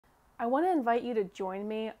I want to invite you to join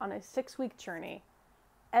me on a 6-week journey.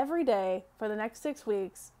 Every day for the next 6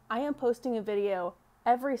 weeks, I am posting a video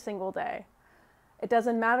every single day. It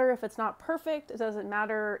doesn't matter if it's not perfect. It doesn't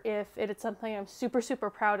matter if it's something I'm super, super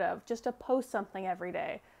proud of. Just to post something every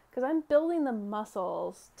day because I'm building the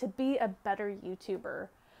muscles to be a better YouTuber.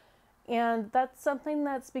 And that's something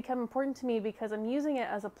that's become important to me because I'm using it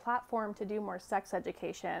as a platform to do more sex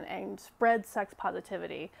education and spread sex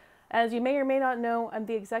positivity. As you may or may not know, I'm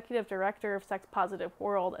the executive director of Sex Positive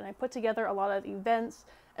World, and I put together a lot of events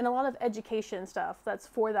and a lot of education stuff that's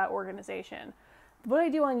for that organization. What I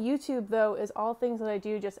do on YouTube, though, is all things that I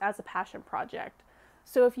do just as a passion project.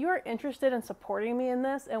 So if you are interested in supporting me in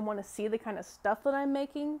this and want to see the kind of stuff that I'm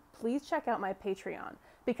making, please check out my Patreon,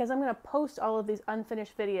 because I'm going to post all of these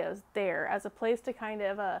unfinished videos there as a place to kind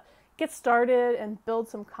of get started and build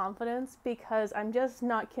some confidence, because I'm just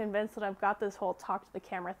not convinced that I've got this whole talk to the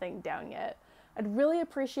camera thing down yet. I'd really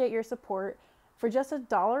appreciate your support. For just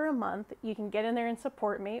 $1 a month, you can get in there and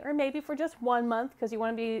support me, or maybe for just 1 month because you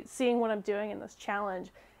want to be seeing what I'm doing in this challenge.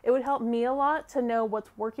 It would help me a lot to know what's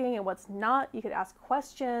working and what's not. You could ask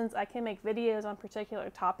questions. I can make videos on particular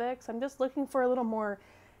topics. I'm just looking for a little more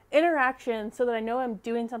interaction so that I know I'm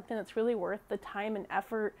doing something that's really worth the time and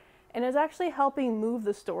effort and is actually helping move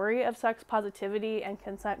the story of sex positivity and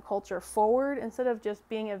consent culture forward instead of just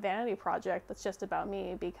being a vanity project that's just about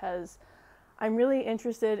me, because I'm really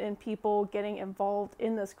interested in people getting involved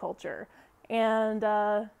in this culture. And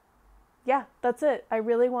yeah, that's it. I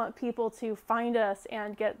really want people to find us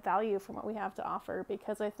and get value from what we have to offer,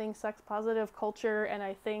 because I think sex positive culture and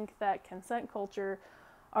I think that consent culture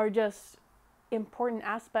are just important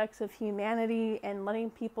aspects of humanity and letting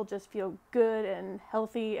people just feel good and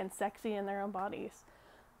healthy and sexy in their own bodies.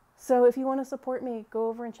 So if you want to support me, go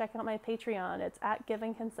over and check out my Patreon. It's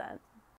 @GivingConsent.